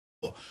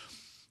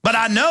But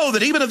I know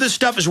that even if this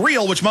stuff is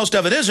real, which most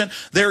of it isn't,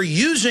 they're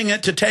using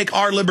it to take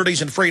our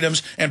liberties and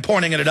freedoms and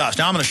pointing it at us.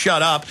 Now, I'm going to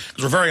shut up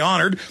because we're very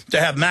honored to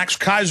have Max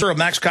Keiser of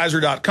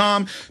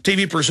MaxKeiser.com,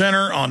 TV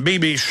presenter on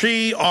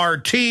BBC,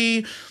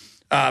 RT,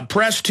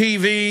 Press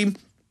TV,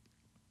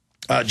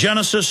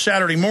 Genesis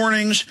Saturday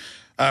mornings,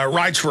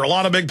 writes for a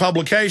lot of big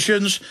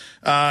publications,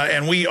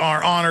 and we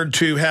are honored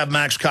to have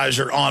Max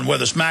Keiser on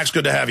with us. Max,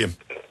 good to have you.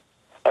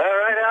 All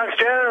right, Alex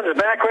Jones,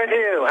 back with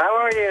you. How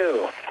are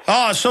you?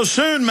 Oh, so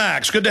soon,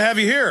 Max. Good to have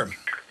you here.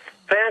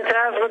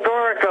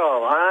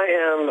 Phantasmagorical. I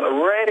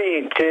am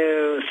ready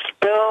to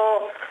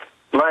spill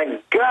my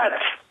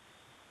guts.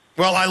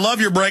 Well, I love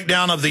your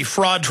breakdown of the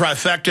fraud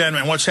trifecta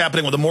and what's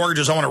happening with the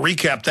mortgages. I want to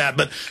recap that.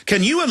 But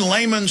can you, in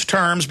layman's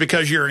terms,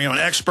 because you're an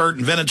expert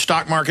in vintage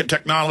stock market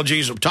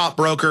technologies, a top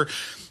broker,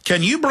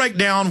 can you break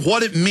down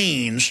what it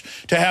means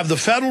to have the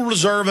Federal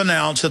Reserve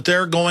announce that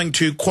they're going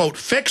to, quote,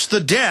 fix the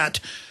debt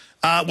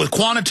with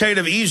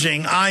quantitative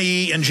easing,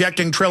 i.e.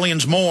 injecting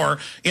trillions more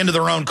into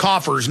their own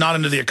coffers, not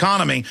into the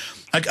economy?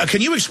 Can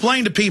you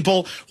explain to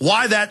people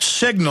why that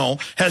signal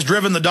has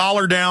driven the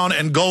dollar down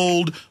and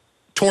gold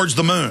towards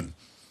the moon?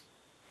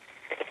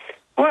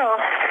 Well,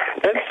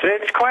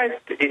 it's quite,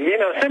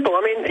 simple.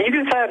 I mean,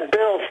 you just had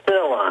Bill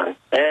Still on,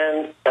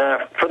 and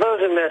for those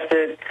who missed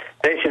it,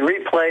 they should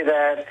replay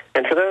that,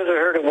 and for those who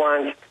heard it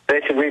once, they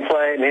should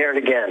replay it and hear it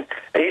again.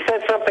 And he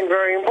said something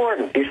very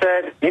important. He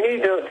said, you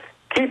need to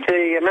keep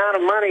the amount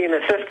of money in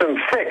the system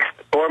fixed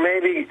or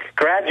maybe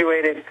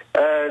graduated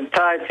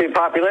tied to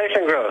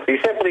population growth. You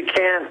simply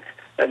can't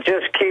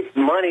just keep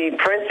money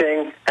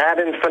printing ad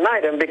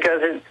infinitum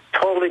because it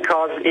totally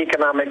causes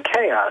economic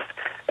chaos.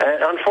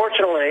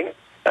 Unfortunately,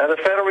 the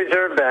Federal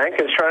Reserve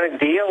Bank is trying to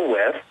deal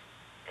with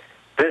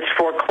this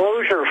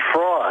foreclosure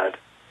fraud,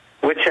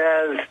 which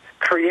has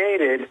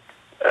created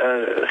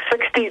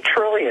 $60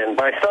 trillion,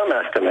 by some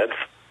estimates,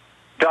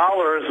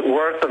 dollars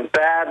worth of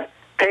bad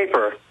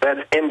paper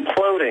that's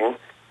imploding,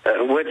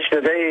 which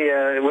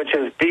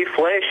is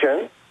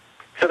deflation.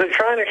 So they're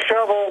trying to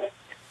shovel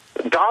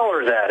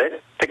dollars at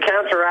it to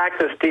counteract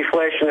this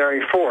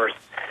deflationary force.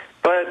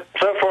 But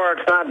so far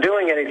it's not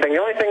doing anything. The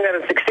only thing that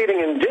it's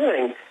succeeding in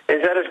doing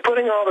is that it's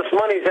putting all this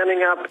money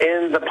ending up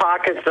in the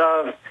pockets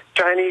of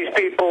Chinese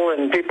people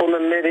and people in the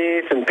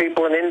Mideast and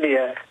people in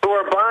India who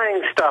are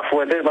buying stuff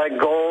with it, like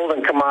gold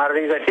and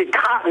commodities. I see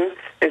cotton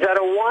is at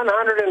a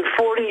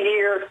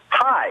 140-year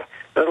high.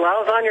 I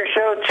was on your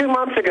show 2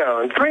 months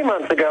ago and 3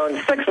 months ago and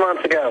 6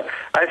 months ago.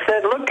 I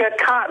said, look at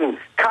cotton.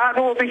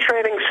 Cotton will be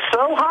trading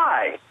so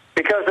high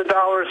because the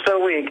dollar is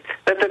so weak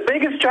that the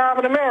biggest job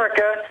in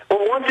America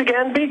will once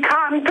again be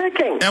cotton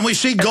picking. And we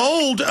see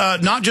gold,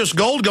 not just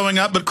gold going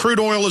up, but crude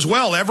oil as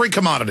well, every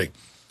commodity.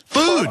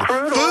 Food, well,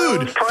 crude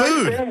oil is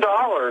priced in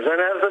dollars, and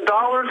as the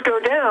dollars go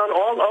down,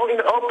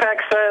 OPEC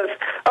says,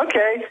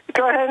 okay,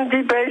 go ahead and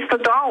debase the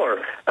dollar.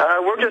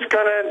 We're just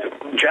going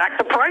to jack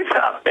the price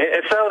up.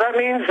 So that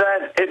means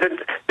that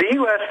the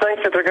U.S.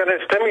 thinks that they're going to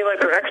stimulate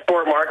their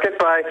export market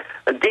by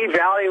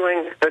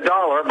devaluing the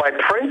dollar, by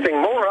printing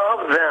more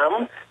of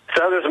them.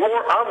 So there's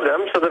more of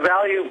them, so the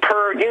value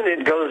per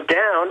unit goes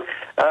down.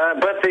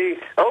 But the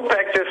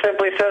OPEC just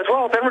simply says,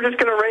 well, then we're just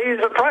going to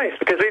raise the price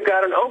because we've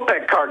got an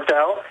OPEC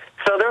cartel.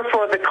 So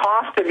therefore, the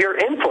cost of your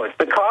inputs,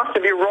 the cost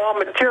of your raw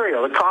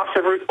material, the cost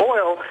of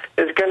oil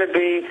is going to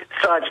be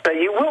such that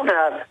you will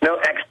have no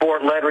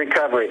export-led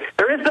recovery.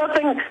 There is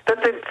nothing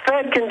that the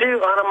Fed can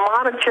do on a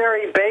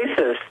monetary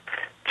basis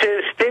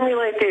to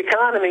stimulate the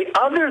economy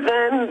other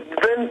than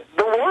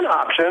the one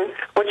option,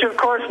 which, of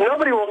course,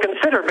 nobody will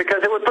consider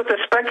because it would put the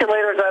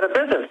speculators out of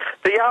business.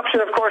 The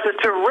option, of course, is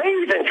to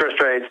raise interest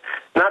rates,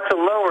 not to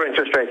lower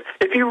interest rates.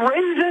 If you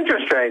raise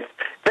interest rates,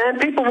 then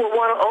people will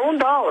want to own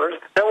dollars.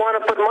 They'll want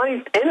to put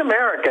money in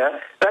America.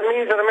 That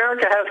means that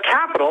America has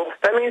capital.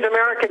 That means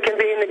America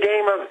can be in the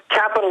game of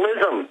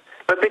capitalism.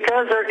 But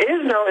because there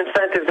is no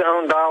incentive to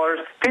own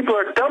dollars, people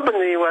are dumping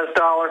the U.S.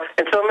 dollar,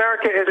 and so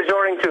America is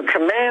resorting to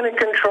command and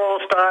control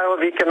style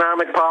of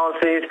economic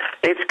policies.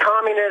 It's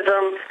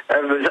communism,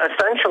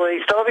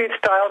 essentially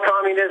Soviet-style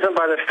communism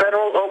by the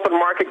Federal Open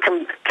Market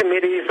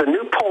Committees, the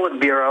new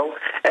Politburo,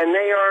 and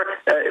they are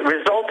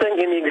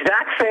resulting in the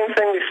exact same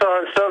thing we saw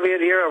in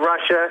Soviet-era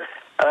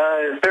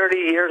Russia 30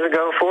 years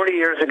ago, 40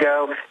 years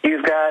ago.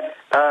 You've got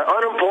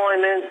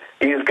unemployment,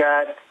 you've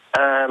got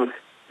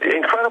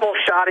incredible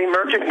shoddy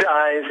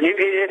merchandise.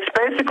 It's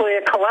basically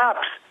a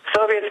collapse,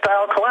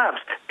 Soviet-style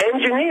collapse,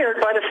 engineered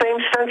by the same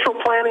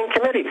Central Planning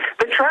Committee.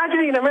 The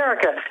tragedy in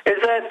America is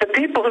that the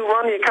people who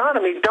run the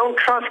economy don't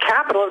trust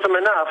capitalism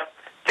enough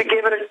to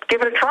give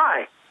it a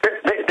try.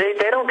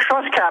 They don't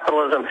trust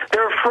capitalism.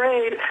 They're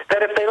afraid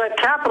that if they let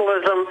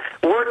capitalism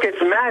work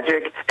its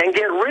magic and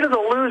get rid of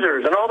the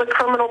losers and all the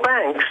criminal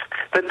banks,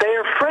 that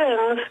their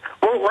friends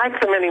won't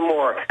like them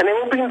anymore, and they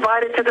won't be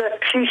invited to the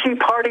she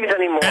parties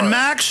anymore. And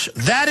Max,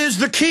 that is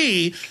the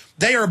key.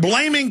 They are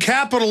blaming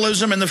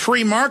capitalism and the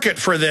free market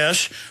for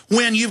this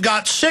when you've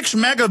got 6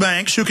 mega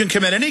banks who can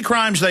commit any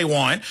crimes they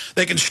want.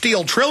 They can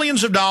steal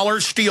trillions of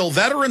dollars, steal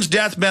veterans'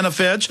 death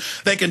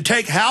benefits. They can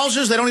take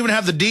houses they don't even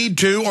have the deed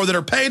to or that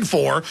are paid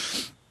for.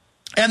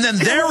 And then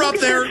they're up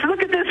there.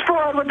 Look at this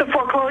fraud with the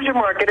foreclosure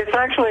market. It's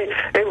actually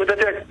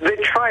the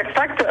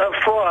trifecta of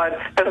fraud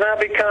has now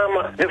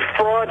become the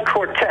fraud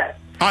quartet.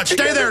 All right,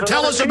 stay there.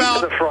 Tell us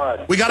about the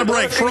fraud. We got a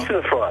break.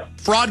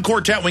 Fraud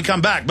quartet when we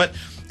come back.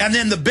 And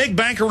then the big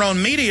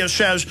banker-owned media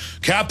says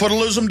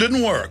capitalism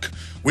didn't work.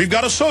 We've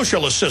got a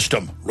socialist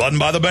system run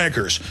by the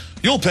bankers.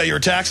 You'll pay your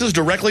taxes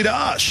directly to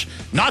us.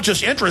 Not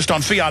just interest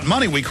on fiat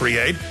money we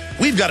create.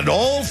 We've got it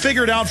all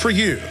figured out for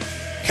you.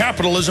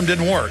 Capitalism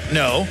didn't work.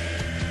 No,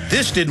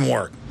 this didn't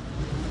work.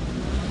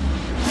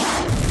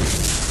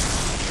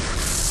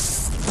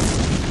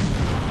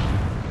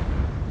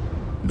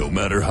 No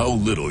matter how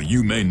little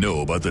you may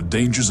know about the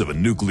dangers of a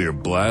nuclear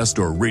blast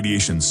or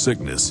radiation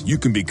sickness, you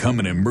can become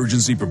an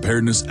emergency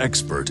preparedness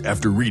expert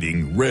after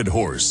reading Red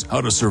Horse,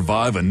 How to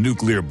Survive a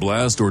Nuclear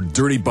Blast or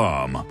Dirty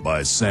Bomb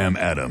by Sam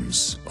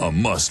Adams. A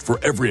must for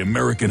every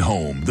American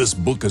home, this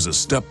book is a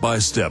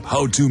step-by-step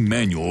how-to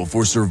manual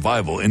for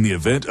survival in the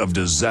event of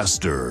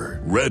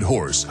disaster. Red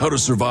Horse, How to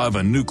Survive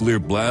a Nuclear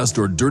Blast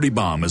or Dirty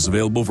Bomb is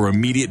available for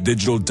immediate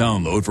digital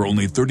download for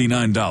only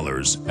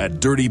 $39 at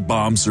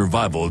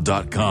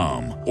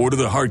dirtybombsurvival.com. Order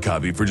the hard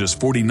copy for just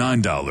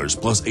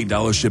 $49 plus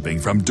 $8 shipping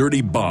from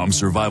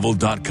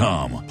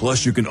dirtybombsurvival.com.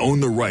 Plus, you can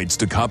own the rights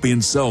to copy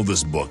and sell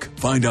this book.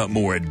 Find out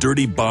more at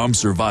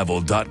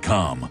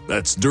dirtybombsurvival.com.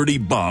 That's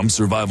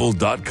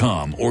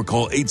dirtybombsurvival.com or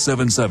call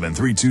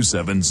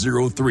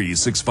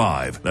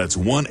 877-327-0365. That's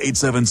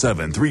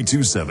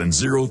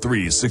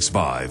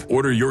 1-877-327-0365.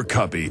 Order your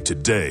copy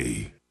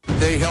today.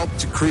 They helped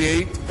to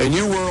create a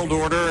new world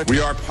order.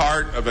 We are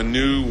part of a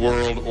new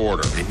world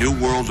order. A new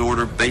world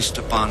order based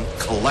upon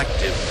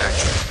collective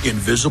action.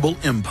 Invisible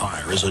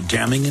Empire is a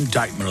damning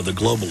indictment of the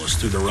globalists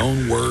through their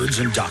own words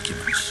and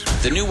documents.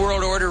 The new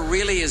world order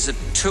really is a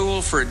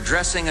tool for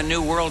addressing a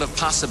new world of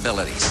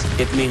possibilities.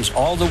 It means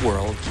all the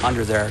world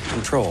under their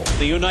control.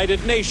 The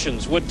United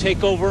Nations would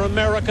take over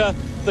America.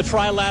 The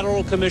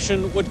Trilateral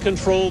Commission would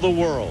control the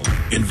world.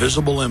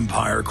 Invisible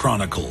Empire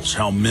chronicles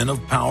how men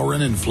of power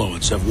and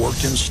influence have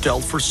worked in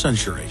stealth for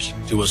centuries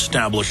to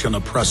establish an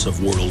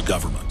oppressive world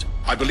government.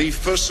 I believe,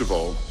 first of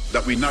all,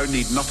 that we now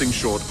need nothing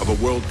short of a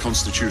world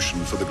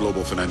constitution for the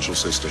global financial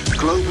system.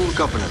 Global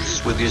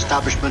governance with the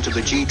establishment of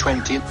the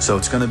G20. So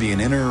it's going to be an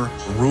inner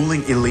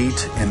ruling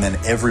elite and then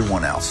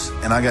everyone else.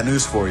 And I got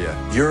news for you.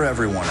 You're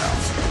everyone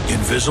else.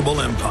 Invisible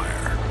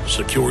Empire.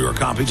 Secure your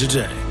copy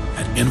today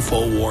at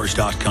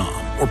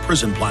Infowars.com or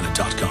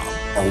PrisonPlanet.com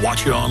or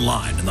watch it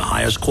online in the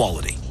highest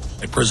quality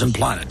at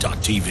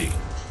PrisonPlanet.tv.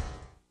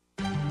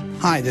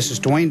 Hi, this is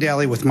Dwayne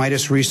Daly with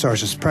Midas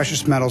Resources,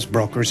 Precious Metals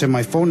Brokers, and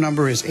my phone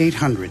number is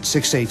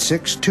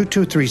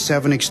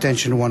 800-686-2237,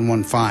 extension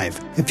 115.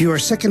 If you are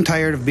sick and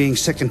tired of being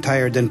sick and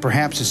tired, then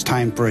perhaps it's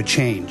time for a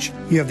change.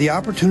 You have the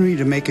opportunity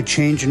to make a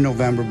change in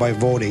November by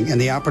voting, and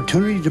the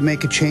opportunity to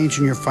make a change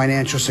in your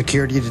financial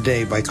security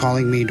today by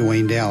calling me,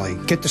 Dwayne Daly.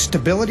 Get the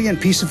stability and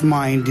peace of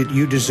mind that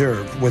you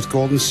deserve with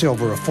gold and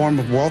silver, a form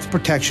of wealth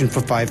protection for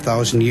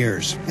 5,000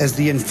 years. As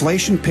the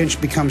inflation pinch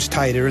becomes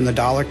tighter and the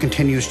dollar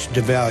continues to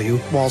devalue,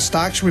 while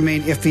stocks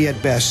remain iffy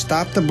at best,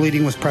 stop the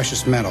bleeding with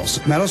precious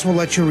metals. Metals will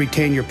let you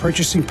retain your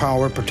purchasing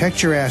power,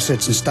 protect your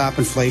assets, and stop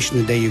inflation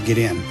the day you get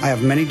in. I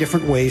have many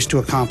different ways to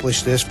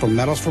accomplish this, from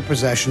metals for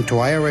possession to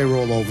IRA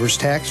rollovers,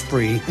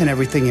 tax-free, and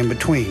everything in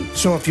between.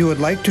 So if you would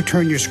like to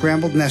turn your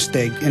scrambled nest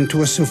egg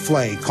into a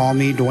souffle, call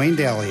me, Dwayne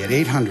Daly, at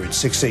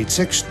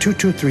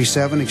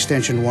 800-686-2237,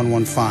 extension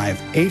 115.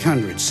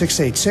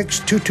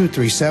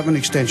 800-686-2237,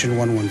 extension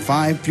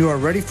 115. If you are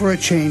ready for a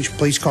change,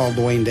 please call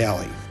Dwayne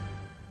Daly.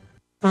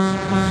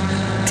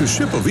 To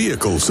ship a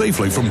vehicle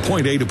safely from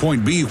point A to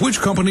point B,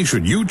 which company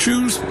should you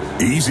choose?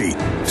 Easy.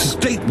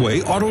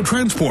 Stateway Auto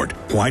Transport.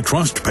 Why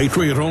trust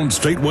Patriot-owned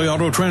Stateway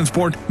Auto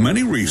Transport?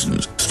 Many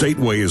reasons.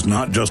 Stateway is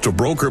not just a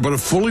broker, but a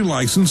fully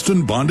licensed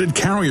and bonded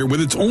carrier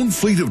with its own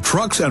fleet of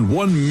trucks and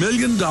 $1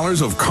 million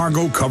of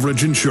cargo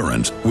coverage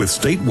insurance. With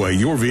Stateway,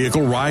 your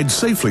vehicle rides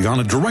safely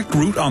on a direct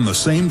route on the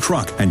same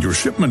truck, and your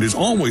shipment is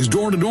always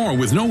door-to-door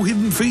with no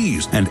hidden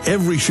fees. And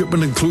every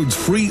shipment includes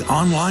free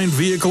online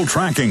vehicle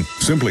tracking.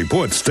 Simply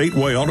put,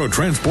 Stateway Auto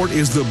Transport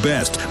is the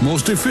best,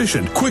 most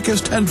efficient,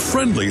 quickest, and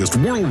friendliest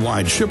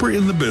worldwide shipper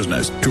in the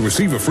business. To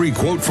receive a free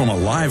quote from a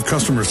live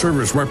customer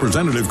service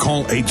representative,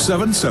 call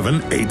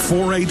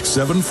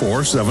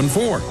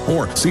 877-848-7474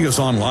 or see us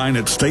online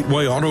at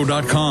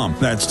statewayauto.com.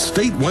 That's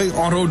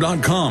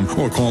statewayauto.com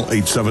or call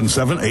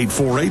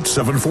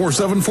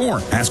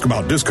 877-848-7474. Ask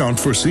about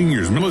discounts for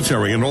seniors,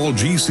 military, and all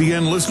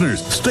GCN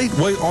listeners.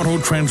 Stateway Auto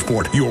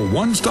Transport, your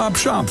one-stop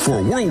shop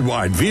for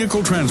worldwide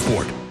vehicle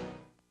transport.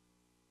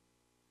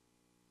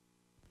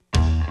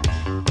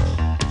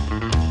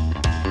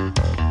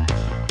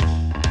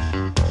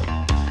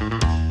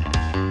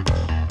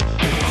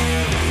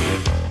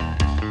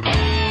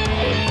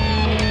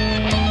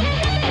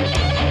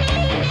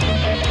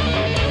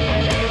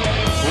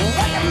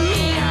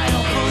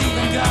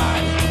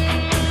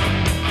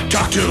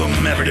 To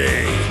them every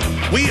day.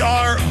 We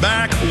are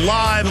back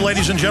live,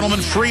 ladies and gentlemen.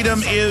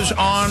 Freedom is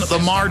on the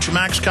march.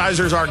 Max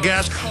Keiser is our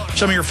guest.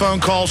 Some of your phone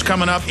calls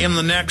coming up in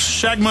the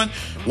next segment.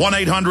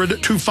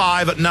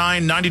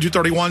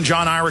 1-800-259-9231.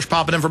 John Irish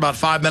popping in for about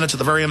 5 minutes at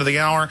the very end of the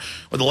hour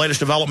with the latest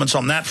developments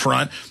on that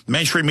front.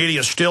 Mainstream media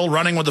is still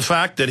running with the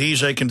fact that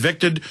he's a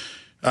convicted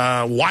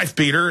wife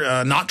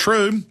beater. Not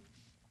true.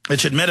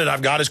 It's admitted.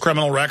 I've got his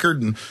criminal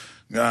record, and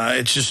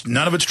it's just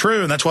none of it's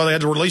true, and that's why they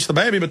had to release the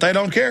baby, but they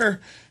don't care.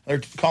 They're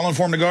calling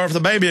for him to go after the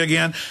baby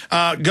again.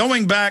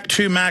 Going back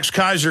to Max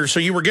Keiser, so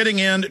you were getting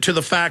into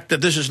the fact that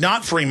this is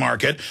not free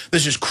market.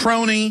 This is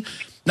crony,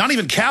 not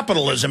even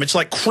capitalism. It's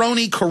like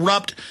crony,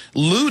 corrupt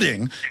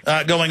looting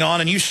going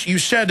on. And you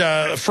said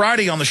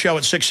Friday on the show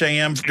at 6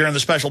 a.m. during the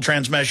special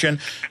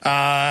transmission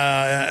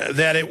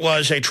that it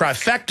was a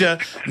trifecta.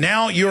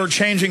 Now you're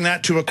changing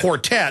that to a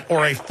quartet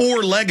or a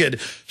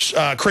four-legged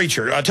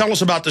creature. Tell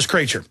us about this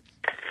creature.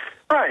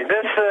 Right.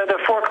 This the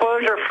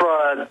foreclosure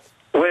fraud,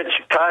 which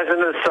ties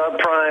into the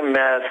subprime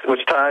mess,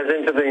 which ties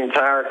into the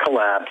entire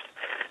collapse.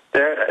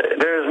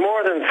 There's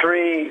more than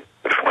 3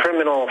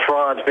 criminal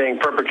frauds being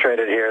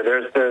perpetrated here.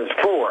 There's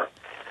 4.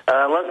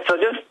 So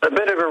just a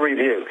bit of a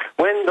review.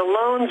 When the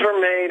loans were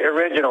made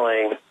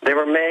originally, they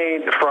were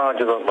made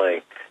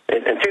fraudulently.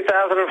 In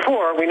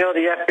 2004, we know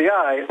the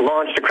FBI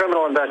launched a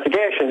criminal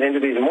investigation into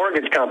these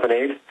mortgage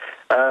companies,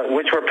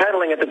 which were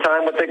peddling at the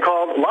time what they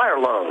called liar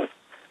loans.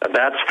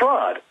 That's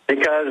fraud,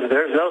 because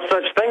there's no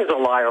such thing as a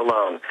liar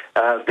loan.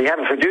 They have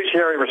a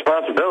fiduciary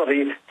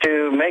responsibility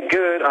to make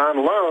good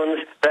on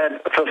loans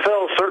that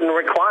fulfill certain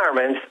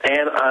requirements,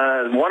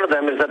 and one of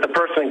them is that the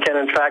person can,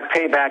 in fact,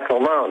 pay back the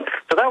loan.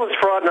 So that was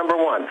fraud number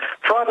 1.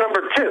 Fraud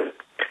number 2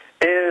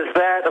 is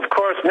that, of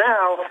course,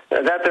 now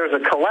that there's a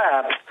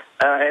collapse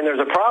and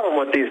there's a problem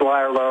with these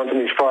liar loans and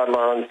these fraud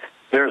loans,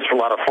 there's a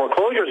lot of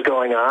foreclosures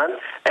going on,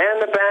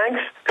 and the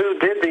banks who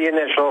did the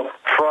initial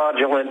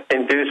fraudulent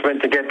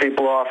inducement to get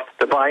people off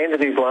to buy into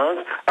these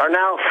loans are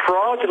now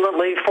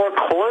fraudulently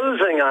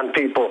foreclosing on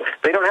people.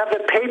 They don't have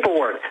the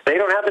paperwork. They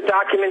don't have the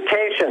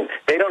documentation.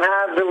 They don't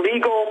have the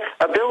legal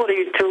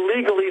ability to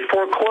legally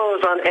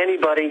foreclose on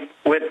anybody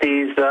with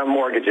these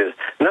mortgages.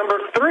 Number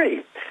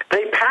 3,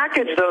 they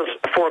package those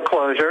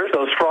foreclosures,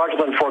 those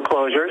fraudulent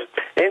foreclosures,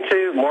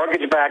 into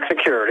mortgage-backed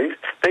securities.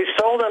 They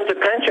sold them to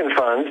pension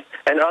funds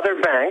and other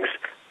banks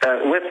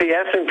with the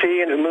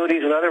S&P and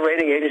Moody's and other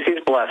rating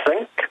agencies'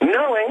 blessing,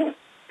 knowing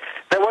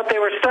that what they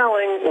were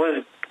selling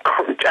was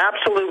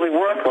absolutely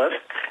worthless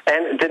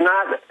and did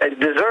not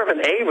deserve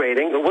an A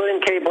rating.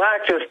 William K.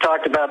 Black just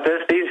talked about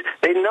this.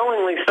 They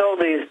knowingly sold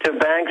these to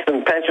banks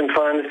and pension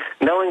funds,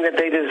 knowing that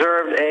they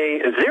deserved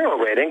a 0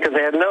 rating because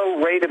they had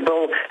no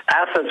rateable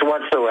assets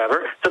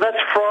whatsoever. So that's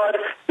fraud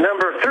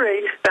number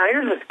 3. Now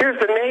here's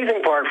the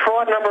amazing part.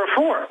 Fraud number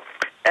 4.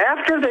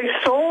 After they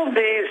sold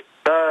these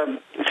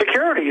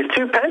securities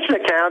to pension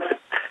accounts,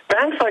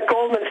 banks like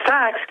Goldman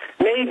Sachs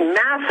made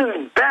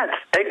massive bets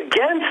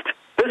against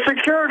the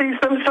securities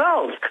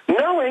themselves,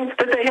 knowing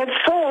that they had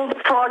sold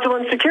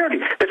fraudulent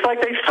securities. It's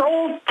like they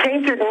sold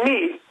tainted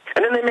meat,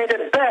 and then they made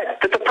a bet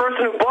that the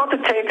person who bought the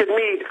tainted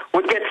meat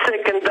would get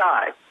sick and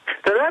die.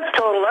 So that's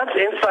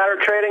insider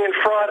trading and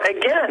fraud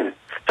again.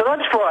 So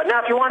that's fraud.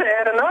 Now, if you want to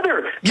add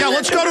another... Yeah,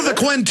 let's go to the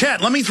quintet.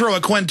 Let me throw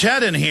a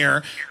quintet in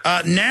here.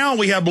 Now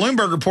we have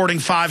Bloomberg reporting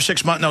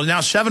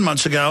 7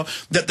 months ago,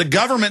 that the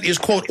government is,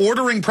 quote,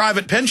 ordering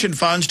private pension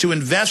funds to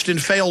invest in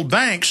failed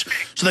banks.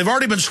 So they've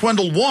already been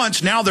swindled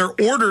once. Now they're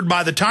ordered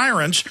by the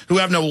tyrants who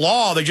have no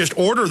law. They just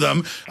order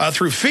them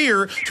through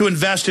fear to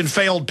invest in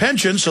failed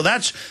pensions. So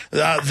that's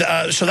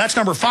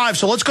number 5.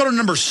 So let's go to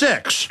number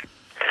 6.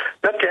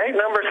 Okay,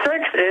 number 6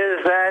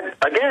 is that,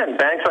 again,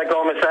 banks like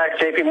Goldman Sachs,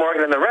 J.P.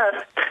 Morgan, and the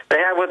rest, they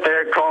have what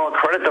they're called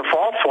credit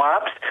default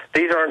swaps.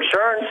 These are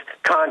insurance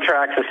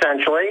contracts,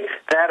 essentially,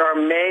 that are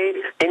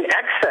made in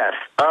excess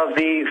of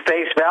the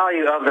face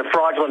value of the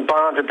fraudulent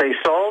bonds that they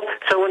sold.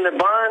 So when the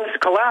bonds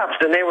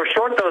collapsed and they were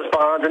short those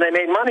bonds and they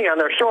made money on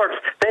their shorts,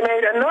 they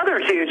made another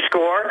huge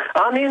score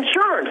on the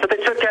insurance that they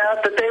took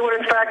out, that they would,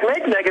 in fact,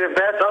 make negative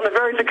bets on the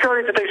very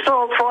securities that they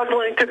sold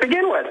fraudulently to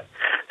begin with.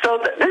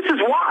 So this is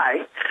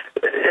why,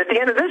 at the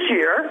end of this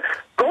year,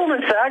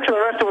 Goldman Sachs and the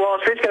rest of Wall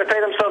Street is going to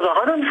pay themselves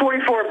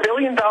 $144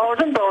 billion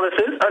in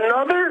bonuses,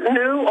 another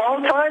new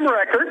all-time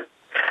record.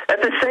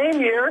 At the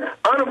same year,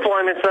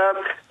 unemployment's up,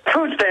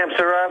 food stamps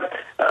are up,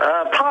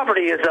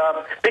 poverty is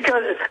up,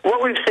 because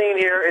what we've seen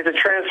here is a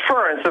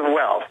transference of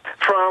wealth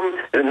from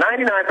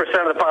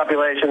 99% of the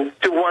population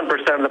to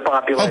 1% of the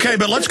population. Okay,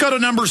 but let's go to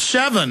number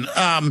 7.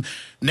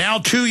 Now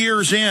 2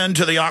 years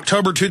into the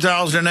October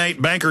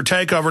 2008 banker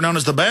takeover known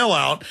as the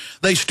bailout,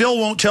 they still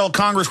won't tell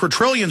Congress where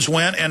trillions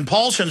went, and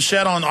Paulson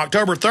said on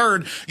October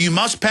 3rd, you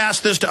must pass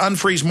this to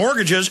unfreeze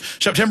mortgages.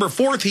 September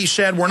 4th, he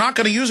said, we're not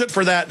going to use it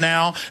for that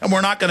now, and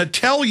we're not going to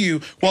tell you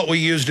what we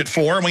used it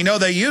for, and we know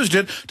they used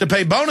it to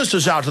pay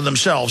bonuses out to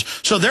themselves.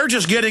 So they're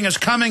just getting us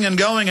coming and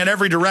going in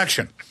every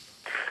direction.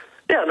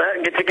 Yeah,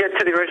 to get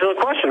to the original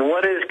question,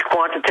 what is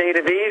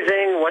quantitative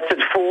easing? What's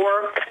it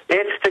for?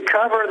 It's to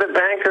cover the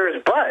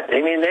bankers' butt. I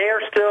mean, they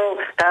are still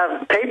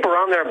have paper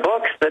on their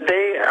books that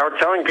they or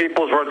telling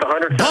people is worth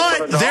 100 cents on the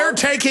But dollar. they're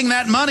taking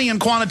that money in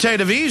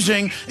quantitative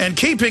easing and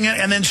keeping it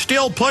and then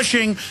still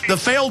pushing the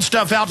failed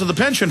stuff out to the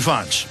pension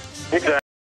funds. Exactly.